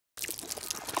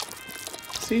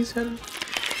season.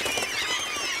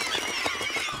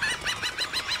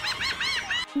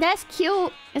 That's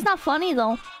cute. It's not funny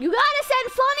though. You gotta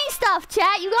send funny stuff,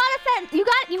 chat. You gotta send. You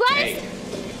gotta. Hey.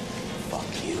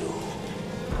 Fuck you.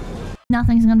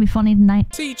 Nothing's gonna be funny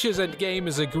tonight. Teachers and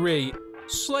gamers agree.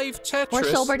 Slave We're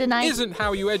sober Tetris tonight. isn't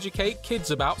how you educate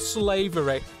kids about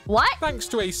slavery. What? Thanks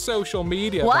to a social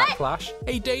media What? backlash,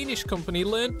 a Danish company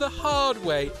learned the hard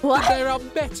way What? that there are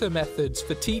better methods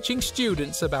for teaching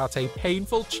students about a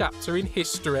painful chapter in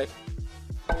history.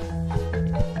 What?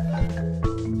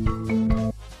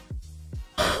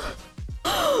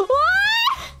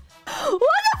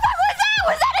 What the fuck was that?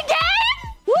 Was that a game?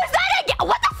 Was that a game?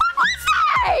 What the fuck was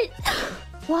that?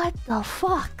 What the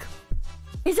fuck?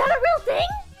 Is that a real thing?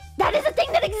 That is a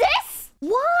thing that exists?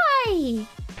 Why? Oh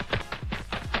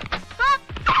my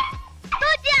god!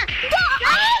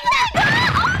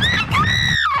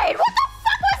 What the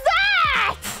fuck was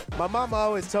that? My mama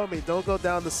always told me, don't go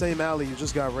down the same alley you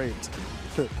just got raped.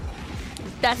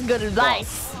 That's good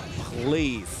advice.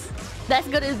 Please. That's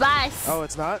good advice. Oh,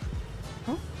 it's not?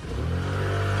 Huh?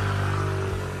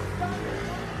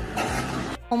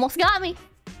 Almost got me.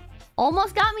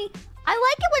 Almost got me. I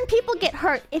like it when people get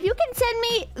hurt. If you can send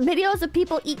me videos of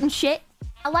people eating shit,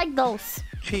 I like those.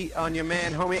 Cheat on your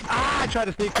man, homie. Ah, I tried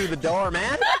to sneak through the door,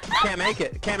 man. Can't make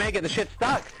it. Can't make it. The shit's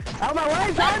stuck. Out of my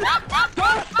way, son!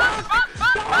 Door stuck!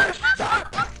 Door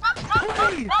stuck!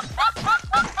 Please!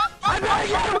 I know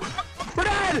you! We're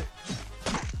dead!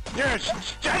 You're a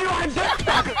genuine dick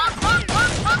sucker!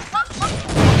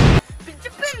 ¡Pinche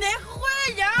pendejo,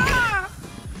 güey! ¡Ya!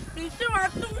 ¡Pinche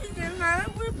vato, nada,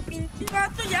 güey! ¡Pinche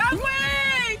vato, ya,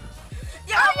 güey!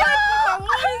 ¡Ya, güey, por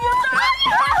favor, idiota!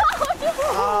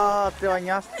 Ah, te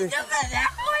bañaste. ¡Pinche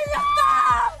pendejo, idiota!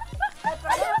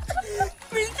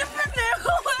 ¡Pinche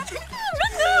pendejo, güey!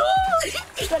 ¡Pendejo!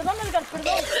 Perdón, Edgar,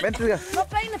 perdón. Vente, Edgar. No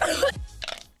peines.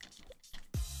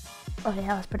 Okay,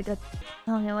 that was pretty good.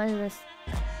 Okay, what is this?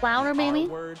 Flounder, maybe? Our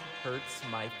word hurts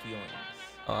my feelings.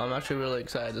 Oh, I'm actually really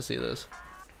excited to see this.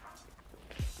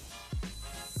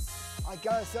 I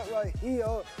got something right here.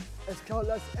 It's called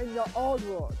Let's End the Old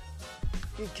World.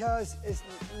 Because it's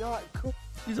not cool.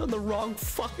 He's on the wrong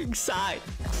fucking side.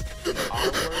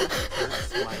 Our word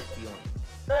hurts my feelings.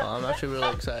 Oh, I'm actually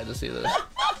really excited to see this.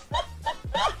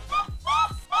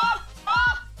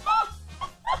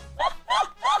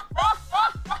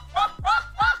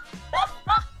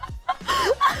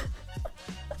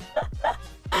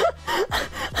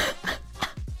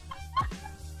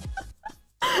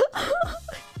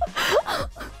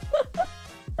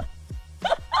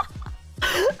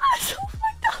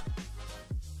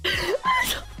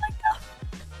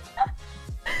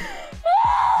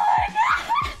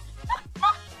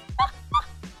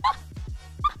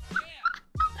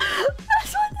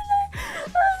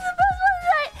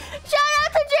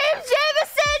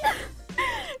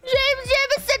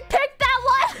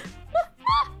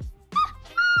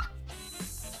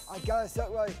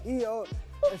 Something right here.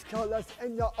 It's called Let's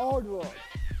End the Old World.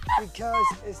 Because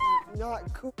it's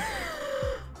not cool. Oh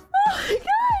my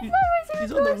god!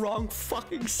 He's on the wrong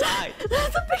fucking side.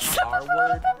 That's a big step. Our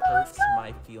word hurts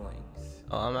my feelings.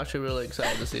 Oh, I'm actually really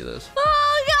excited to see this.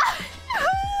 Oh god!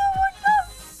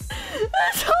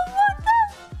 That's so fucked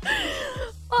up!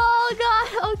 Oh god,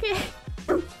 okay.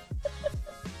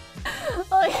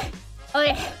 Okay.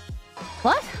 Okay.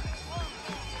 What?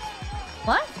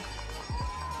 What?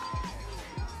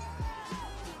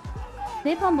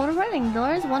 Napalm motor running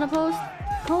doors. Wanna post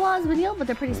Koa's video, but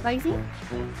they're pretty spicy. No!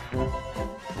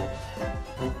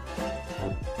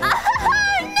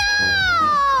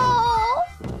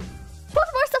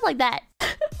 Post more stuff like that.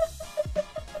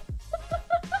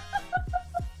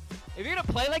 If you're gonna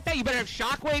play like that, you better have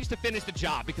shockwaves to finish the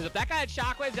job. Because if that guy had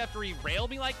shockwaves after he railed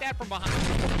me like that from behind.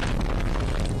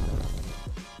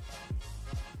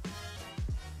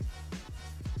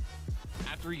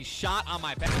 After he shot on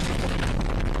my back.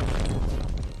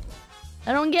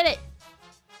 I don't get it.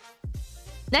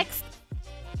 Next.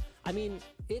 I mean,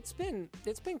 it's been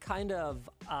kind of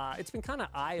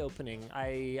eye-opening.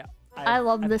 I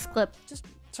love this clip. Just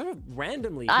sort of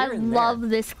randomly. I here and love there,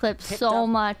 this clip picked so up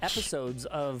much. Episodes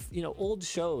of old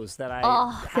shows that I Oh,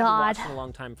 haven't watched God. in a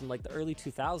long time from like the early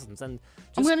 2000s, and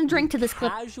I'm gonna drink to this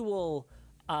clip. casual.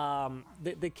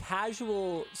 The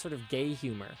casual sort of gay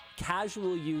humor,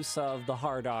 casual use of the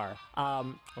hard R.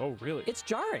 Oh, really? It's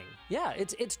jarring. Yeah,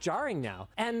 it's jarring now.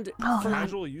 And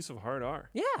Casual use of hard R.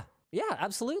 Yeah,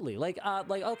 absolutely. Like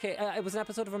okay, it was an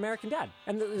episode of American Dad,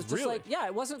 and it was just Really? like, yeah,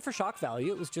 it wasn't for shock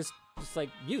value. It was just like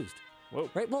used. Whoa.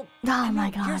 Right? Well, Oh my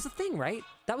God. Here's the thing, right?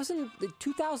 That was in like,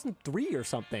 2003 or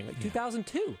something, like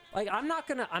 2002. Like, I'm not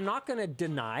gonna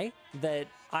deny that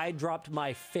I dropped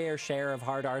my fair share of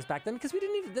hard R's back then because we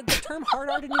didn't even the term hard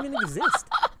R didn't even exist.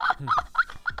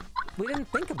 We didn't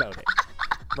think about it,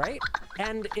 right?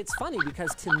 And it's funny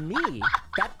because to me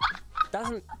that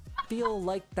doesn't feel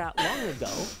like that long ago.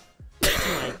 But to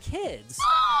my kids.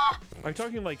 Are you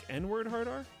talking like N-word hard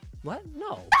R? What?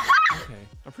 No. Okay.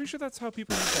 I'm pretty sure that's how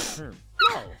people use that term.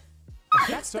 No.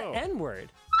 That's so. the N-word.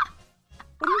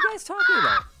 What are you guys talking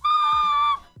about?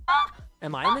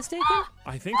 Am I mistaken?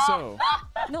 I think so.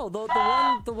 No,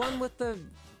 the one with the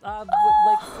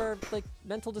for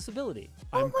mental disability.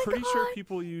 I'm pretty sure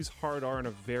people use hard R in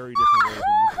a very different way than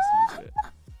you just used it.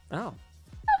 Oh.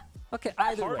 Okay,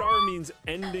 either hard way. R means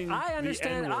ending I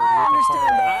understand. the N-word I with a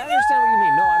hard R. understand what you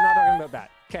mean. No, I'm not talking about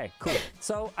that. Okay, cool.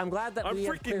 So I'm glad that I'm we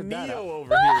have freaking cleared that Neo up.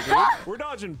 over here, dude. We're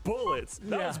dodging bullets.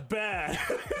 That Yeah. was bad.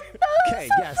 Okay,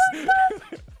 yes.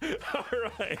 All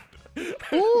right.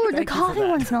 Ooh, the Thank you for coffee that.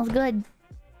 one smells good.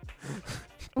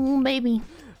 Ooh, baby.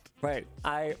 Right.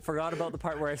 I forgot about the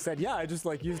part where I said, yeah, I just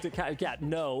like used it. Yeah,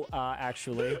 no,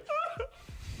 actually.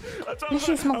 That's This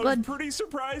shit smells I was good. pretty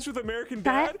surprised with American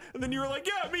Got Dad, it? and then you were like,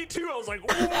 yeah, me too. I was like,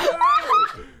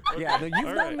 whoa. Yeah, no, you've All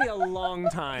known right. me a long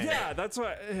time. Yeah, that's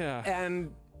why. Yeah.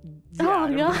 And Oh,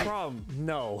 yeah, God. No problem.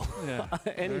 no. Yeah.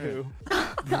 Anywho.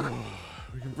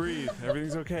 We can breathe.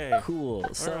 Everything's okay. Cool.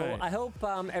 So right. I hope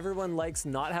everyone likes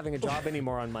not having a job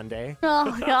anymore on Monday. Oh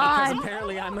Because God.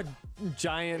 apparently I'm a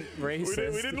giant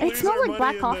racist. We didn't It lose smells our like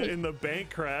black money coffee. in the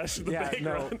bank crash, the Yeah, bank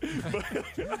no. run.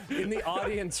 But In the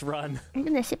audience run. I'm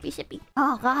gonna sippy.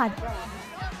 Oh God.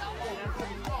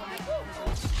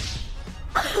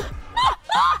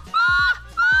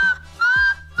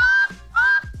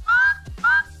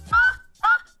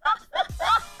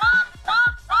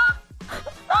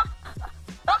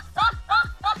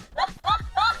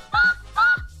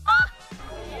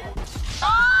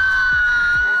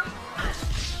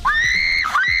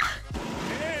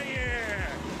 yeah,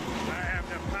 I have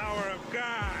the power of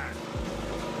God.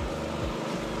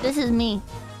 This is me.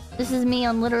 This is me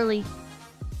on literally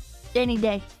any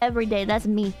day, every day. That's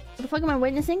me. What the fuck am I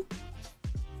witnessing?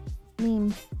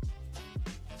 Memes.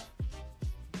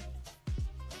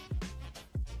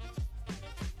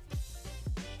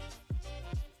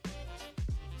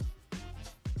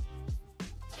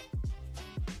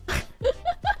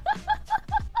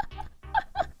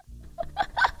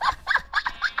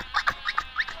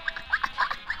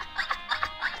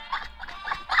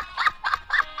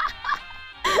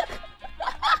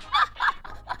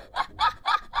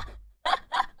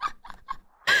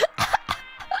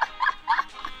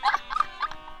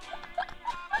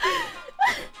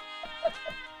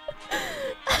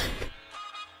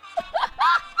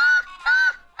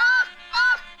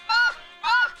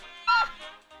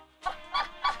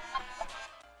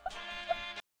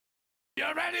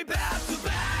 You're ready back to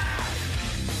back.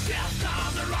 Just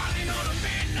on the running on a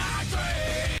midnight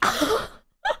train.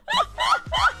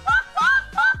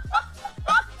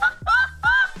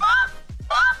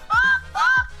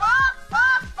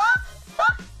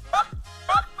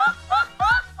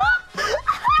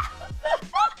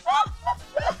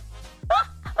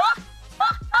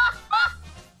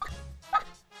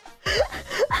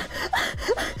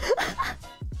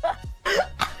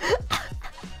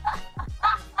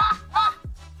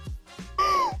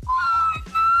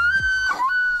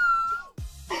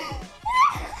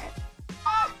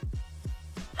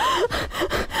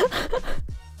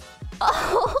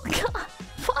 Oh God.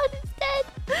 Bot is dead.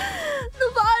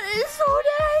 The bot is so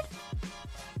dead.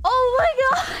 Oh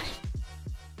my God.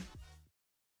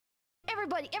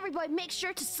 Everybody, make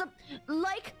sure to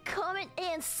like, comment,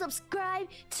 and subscribe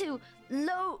to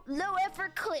Low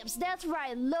Effort Clips. That's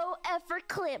right, Low Effort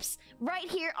Clips, right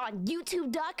here on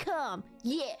YouTube.com.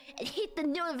 Yeah, and hit the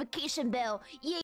notification bell. Yeah.